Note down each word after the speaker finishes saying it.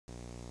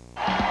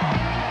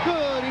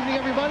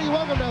everybody.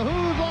 Welcome to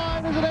Whose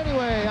Line Is It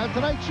Anyway? On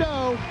tonight's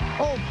show,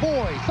 oh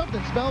boy,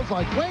 something smells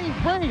like Wayne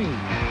Brady.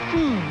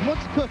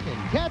 What's cooking?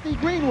 Kathy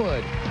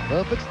Greenwood.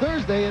 Well, if it's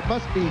Thursday, it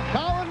must be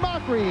Colin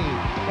Mockery.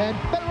 And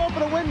better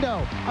open a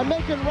window. I'm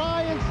making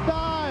Ryan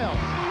Stiles.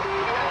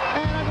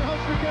 And I'm your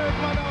host, Rick Gary.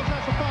 Come on, now, let's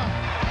have some fun.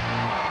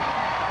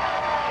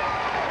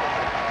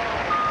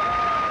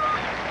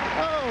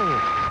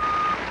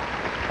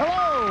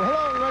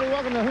 Hello, everybody.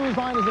 Welcome to Whose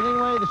Line Is It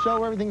Anyway? The show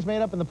where everything's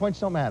made up and the points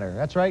don't matter.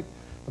 That's right.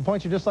 The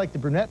points are just like the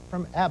brunette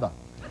from ABBA.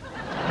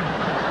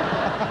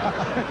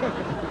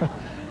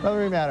 Doesn't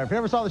really matter. If you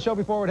never saw the show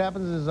before, what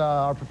happens is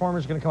our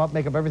performers are going to come up,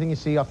 make up everything you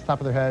see off the top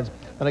of their heads.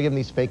 Then I give them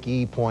these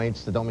fakey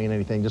points that don't mean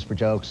anything, just for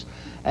jokes.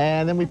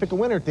 And then we pick a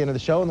winner at the end of the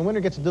show, and the winner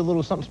gets to do a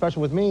little something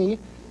special with me.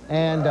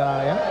 And,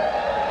 yeah.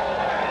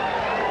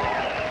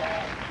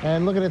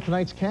 And looking at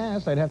tonight's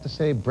cast, I'd have to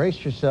say,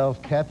 brace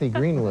yourself, Kathy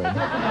Greenwood.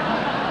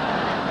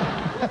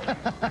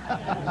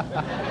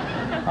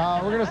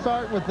 We're going to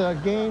start with a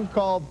game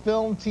called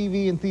Film,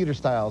 TV, and Theater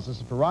Styles. This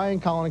is for Ryan,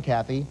 Colin, and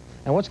Kathy.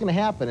 And what's going to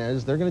happen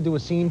is they're going to do a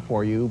scene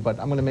for you, but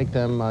I'm going to make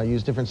them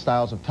use different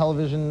styles of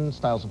television,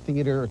 styles of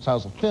theater, or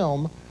styles of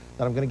film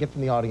that I'm going to get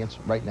from the audience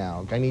right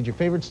now. I need your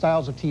favorite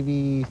styles of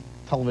TV,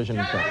 television,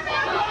 and film.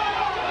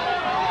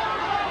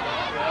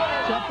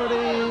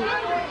 Jeopardy,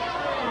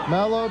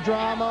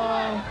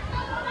 melodrama,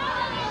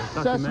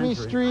 Sesame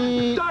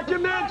Street,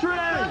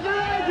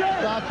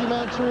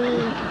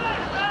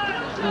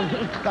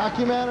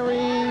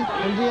 documentary,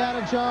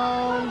 Indiana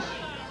Jones,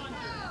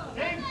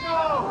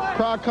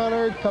 Croc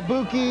Hunter,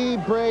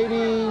 Kabuki,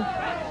 Brady,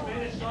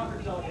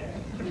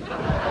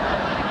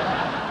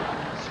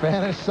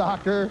 Spanish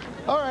soccer.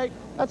 All right,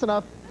 that's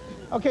enough.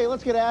 Okay,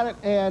 let's get at it.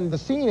 And the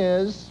scene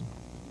is...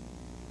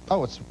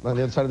 Oh, it's on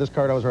the other side of this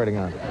card I was writing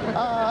on.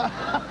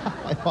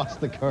 I lost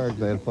the card.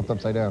 They had flipped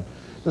upside down.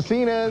 The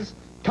scene is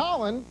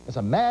Colin is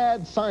a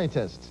mad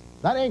scientist.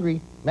 Not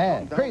angry,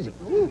 mad, crazy.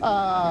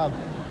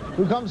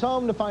 Who comes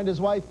home to find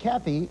his wife,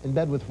 Kathy, in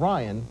bed with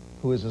Ryan,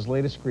 who is his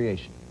latest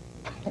creation.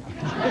 You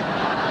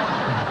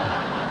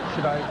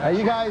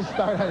guys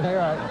start out here.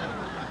 All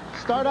right.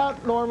 Start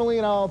out normally,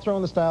 and I'll throw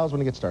in the styles when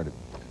we get started.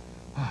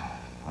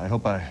 I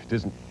hope I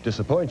didn't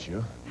disappoint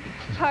you.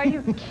 Are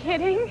you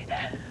kidding?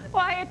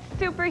 Why, it's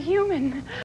superhuman.